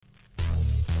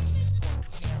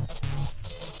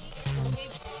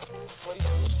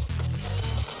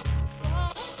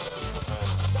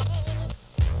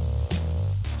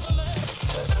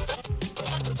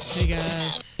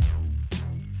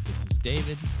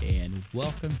David, and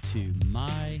welcome to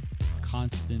My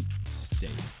Constant State.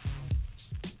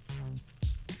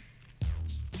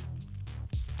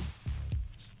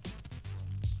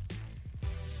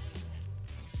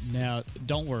 Now,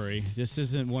 don't worry, this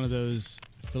isn't one of those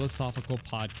philosophical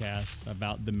podcasts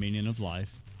about the meaning of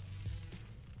life.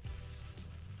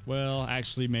 Well,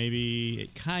 actually, maybe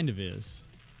it kind of is,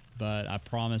 but I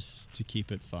promise to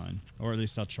keep it fun, or at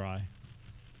least I'll try.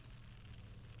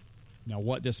 Now,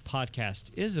 what this podcast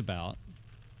is about,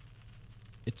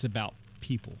 it's about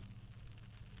people.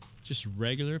 Just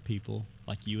regular people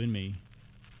like you and me.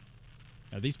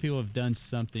 Now, these people have done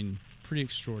something pretty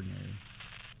extraordinary.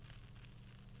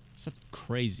 Something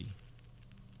crazy.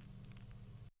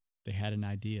 They had an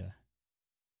idea.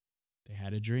 They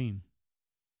had a dream.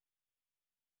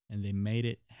 And they made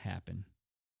it happen.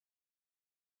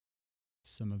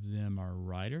 Some of them are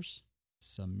writers,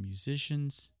 some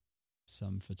musicians,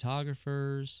 some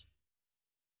photographers,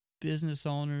 business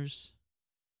owners,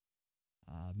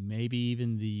 maybe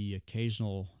even the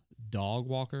occasional dog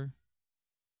walker.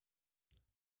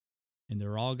 And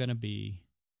they're all going to be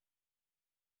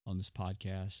on this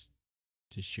podcast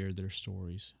to share their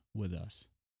stories with us.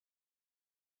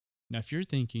 Now, if you're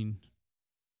thinking,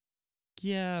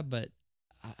 yeah, but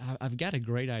I've got a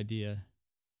great idea,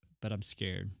 but I'm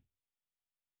scared.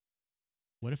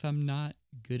 What if I'm not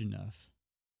good enough?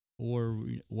 Or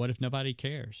what if nobody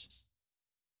cares?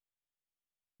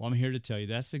 Well, I'm here to tell you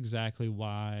that's exactly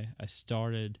why I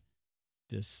started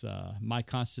this My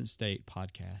Constant State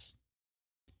podcast.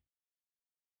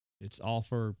 It's all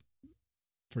for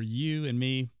you and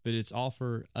me, but it's all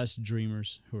for us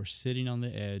dreamers who are sitting on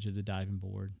the edge of the diving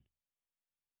board,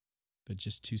 but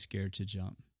just too scared to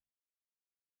jump.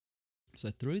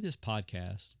 So through this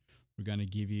podcast, we're going to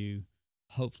give you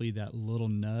hopefully that little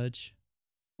nudge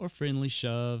or friendly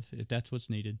shove, if that's what's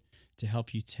needed, to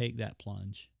help you take that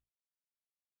plunge.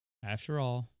 After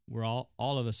all,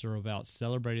 all of us are about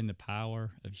celebrating the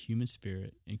power of human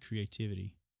spirit and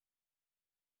creativity.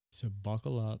 So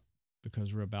buckle up,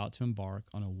 because we're about to embark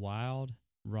on a wild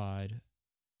ride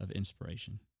of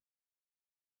inspiration.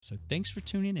 So thanks for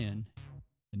tuning in,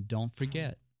 and don't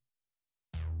forget,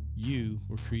 you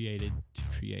were created to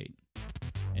create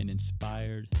and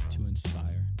inspired to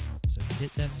inspire. So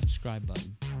hit that subscribe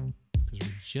button, because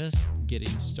we're just getting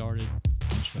started,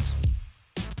 and trust me,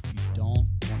 you don't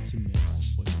want to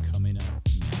miss what's coming up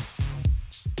next.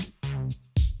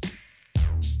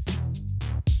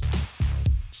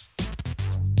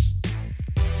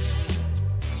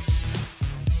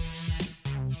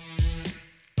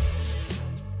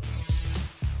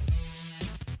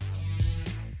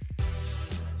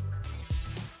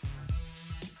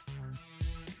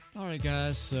 All right,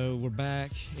 guys, so we're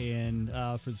back, and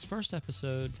for this first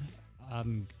episode,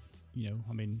 I'm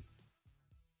going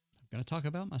to talk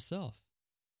about myself.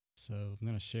 So I'm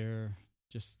going to share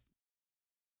just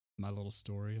my little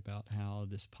story about how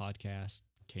this podcast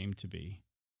came to be.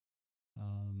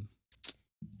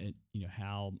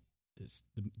 How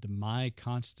the My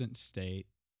Constant State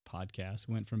podcast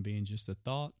went from being just a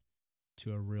thought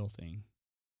to a real thing.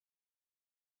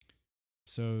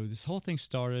 So this whole thing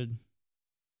started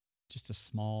just a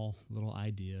small little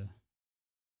idea,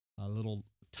 a little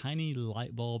tiny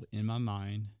light bulb in my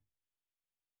mind.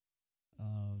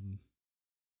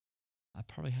 I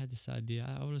probably had this idea,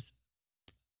 I was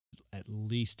at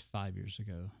least 5 years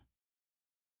ago,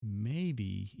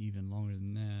 maybe even longer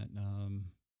than that.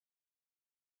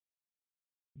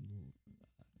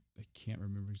 I can't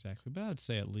remember exactly, but I'd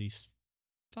say at least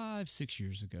 5-6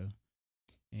 years ago.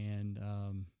 And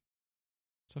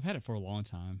so I've had it for a long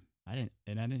time. I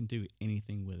didn't do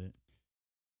anything with it.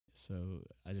 So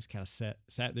I just kind of sat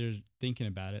there thinking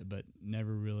about it, but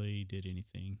never really did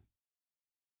anything.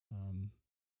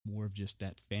 More of just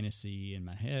that fantasy in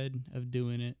my head of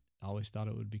doing it. I always thought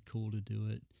it would be cool to do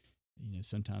it.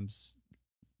 Sometimes,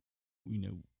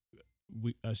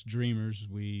 us dreamers,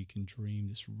 we can dream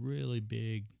this really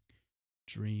big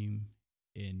dream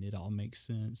and it all makes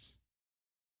sense.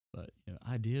 But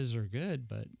ideas are good,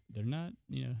 but they're not,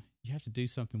 you have to do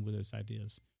something with those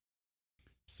ideas.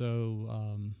 So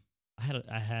I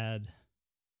had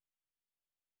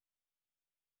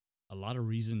a lot of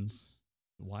reasons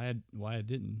why I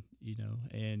didn't,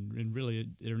 and really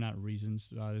they're not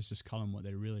reasons. Let's just call them what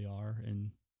they really are,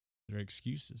 and they're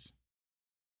excuses.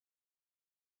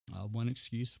 One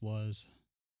excuse was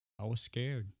I was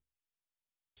scared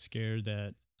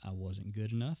that I wasn't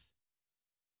good enough.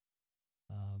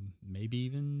 Maybe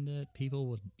even that people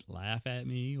would laugh at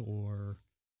me, or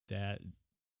that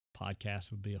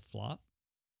podcast would be a flop.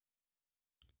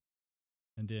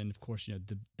 And then, of course,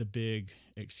 the big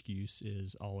excuse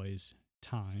is always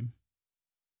time,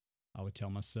 I would tell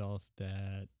myself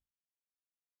that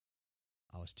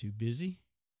I was too busy,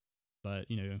 but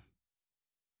I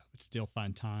would still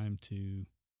find time to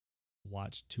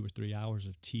watch 2 or 3 hours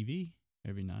of TV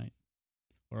every night,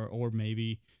 or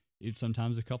maybe it's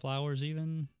sometimes a couple hours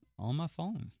even on my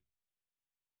phone.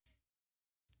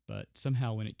 But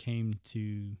somehow, when it came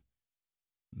to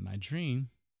my dream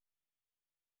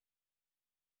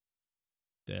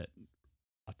that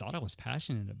I thought I was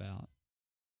passionate about,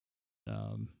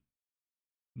 um,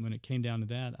 when it came down to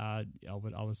that, I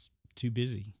was too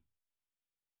busy.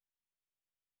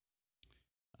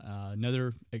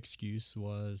 Another excuse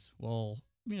was, well,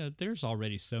 there's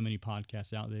already so many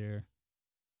podcasts out there.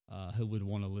 Who would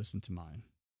want to listen to mine?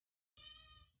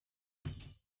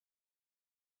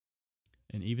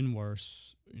 And even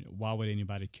worse, why would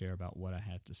anybody care about what I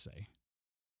had to say?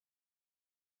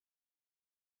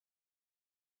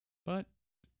 But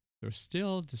there's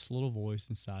still this little voice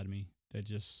inside me that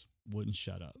just wouldn't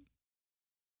shut up.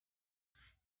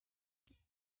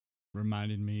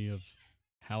 Reminded me of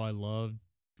how I loved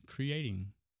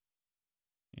creating,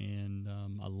 and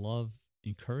I love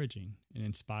encouraging and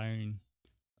inspiring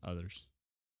others.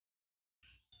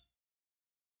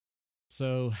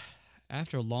 So,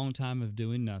 after a long time of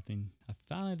doing nothing, I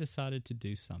finally decided to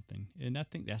do something. And I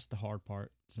think that's the hard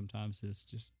part sometimes, is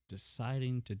just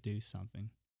deciding to do something.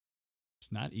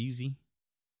 It's not easy.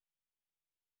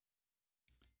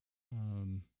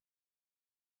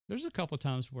 There's a couple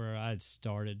times where I had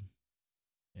started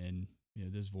and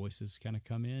those voices kind of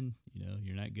come in,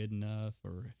 you're not good enough,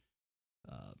 or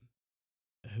uh,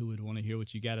 who would want to hear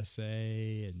what you got to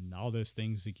say, and all those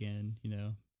things again,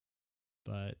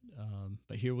 but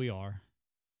here we are.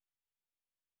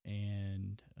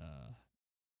 And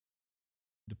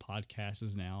the podcast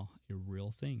is now a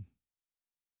real thing.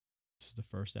 This is the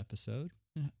first episode.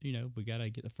 We got to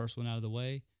get the first one out of the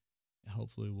way.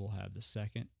 Hopefully we'll have the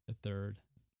second, the third.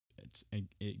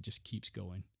 It just keeps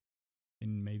going,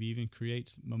 and maybe even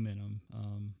creates momentum.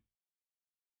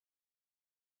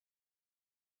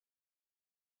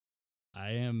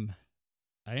 I am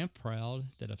proud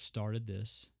that I've started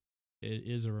this. It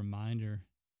is a reminder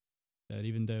that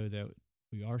even though that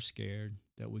we are scared,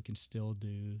 that we can still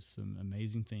do some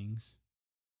amazing things.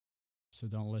 So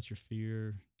don't let your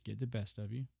fear get the best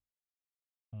of you.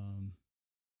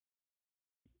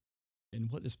 And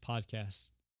what this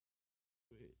podcast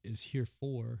is here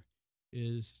for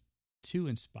is to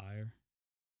inspire,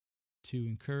 to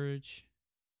encourage,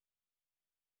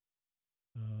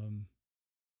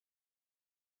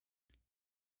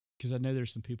 because I know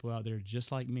there's some people out there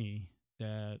just like me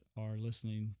that are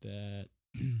listening that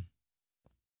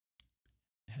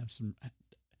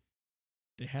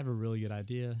they have a really good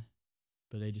idea,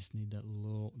 but they just need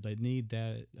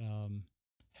that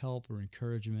help or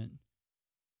encouragement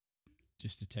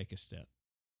just to take a step.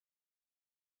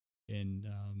 And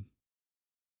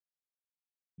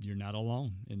you're not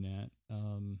alone in that.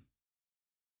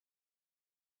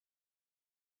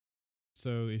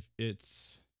 So if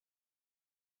it's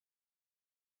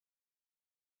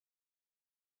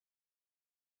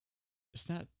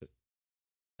not,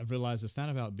 I've realized it's not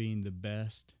about being the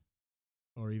best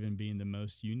or even being the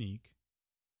most unique,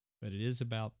 but it is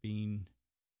about being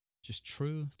just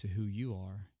true to who you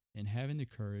are and having the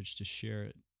courage to share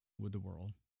it with the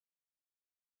world.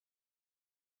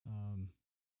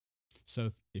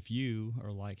 So if you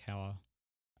are like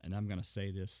and I'm going to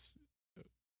say this,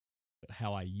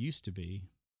 how I used to be,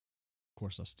 of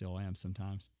course I still am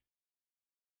sometimes,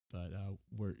 but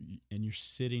you're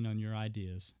sitting on your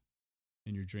ideas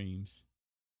and your dreams.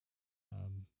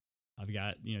 I've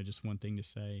got, just one thing to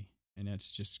say, and that's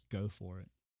just go for it.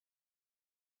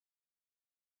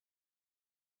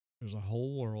 There's a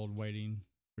whole world waiting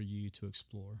for you to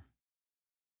explore.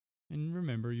 And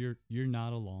remember, you're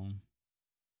not alone.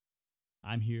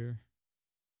 I'm here.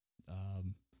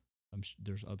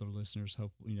 There's other listeners.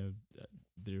 Hope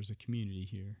there's a community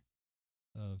here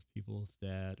of people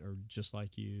that are just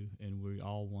like you, and we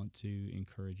all want to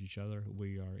encourage each other.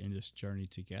 We are in this journey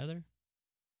together.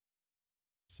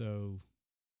 So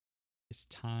it's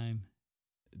time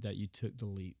that you took the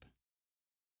leap.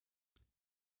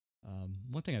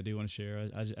 One thing I do want to share,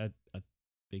 I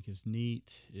think is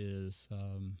neat, is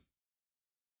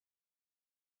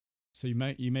so you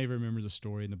may remember the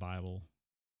story in the Bible.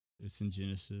 It's in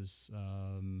Genesis.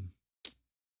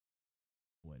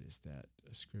 What is that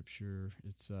scripture?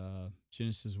 It's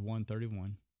Genesis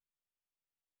 1:31,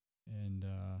 and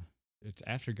it's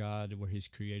after God, where He's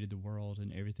created the world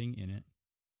and everything in it.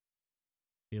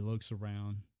 He looks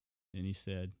around and He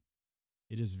said,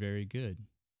 "It is very good."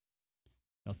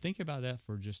 Now think about that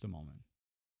for just a moment.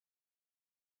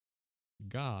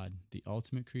 God, the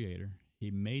ultimate creator,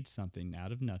 he made something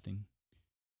out of nothing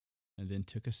and then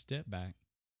took a step back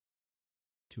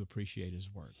to appreciate his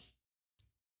work.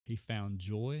 He found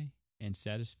joy and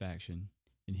satisfaction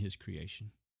in his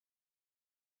creation.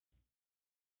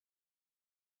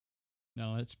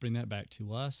 Now let's bring that back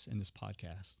to us in this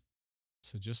podcast.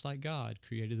 So just like God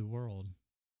created the world,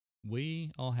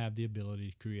 we all have the ability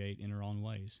to create in our own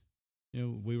ways.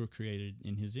 We were created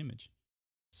in his image.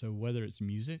 So whether it's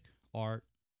music, art,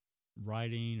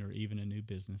 writing, or even a new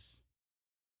business,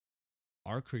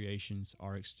 our creations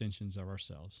are extensions of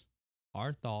ourselves,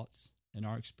 our thoughts, and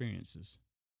our experiences.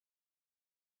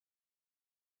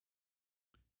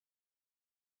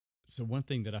 So one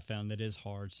thing that I found that is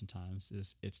hard sometimes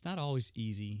is it's not always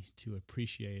easy to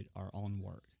appreciate our own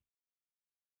work.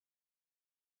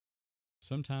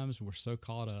 Sometimes we're so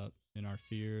caught up in our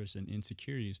fears and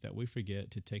insecurities that we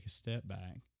forget to take a step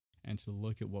back and to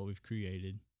look at what we've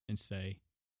created and say,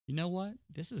 you know what?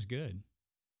 This is good.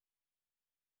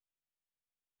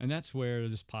 And that's where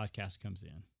this podcast comes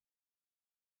in.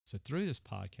 So through this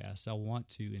podcast, I want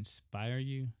to inspire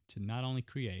you to not only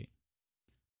create,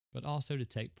 but also to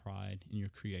take pride in your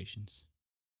creations,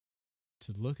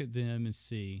 to look at them and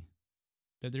see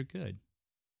that they're good,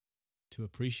 to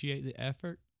appreciate the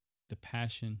effort, the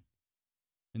passion,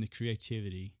 and the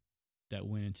creativity that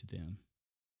went into them.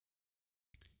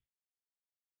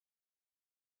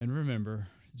 And remember,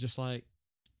 just like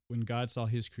when God saw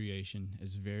his creation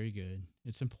as very good,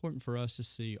 it's important for us to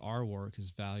see our work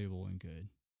as valuable and good.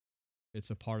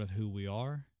 It's a part of who we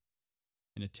are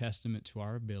and a testament to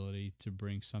our ability to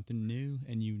bring something new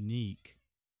and unique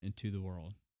into the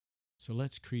world. So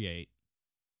let's create,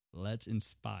 let's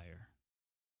inspire,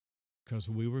 because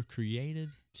we were created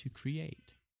to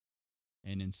create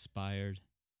and inspired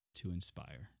to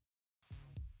inspire.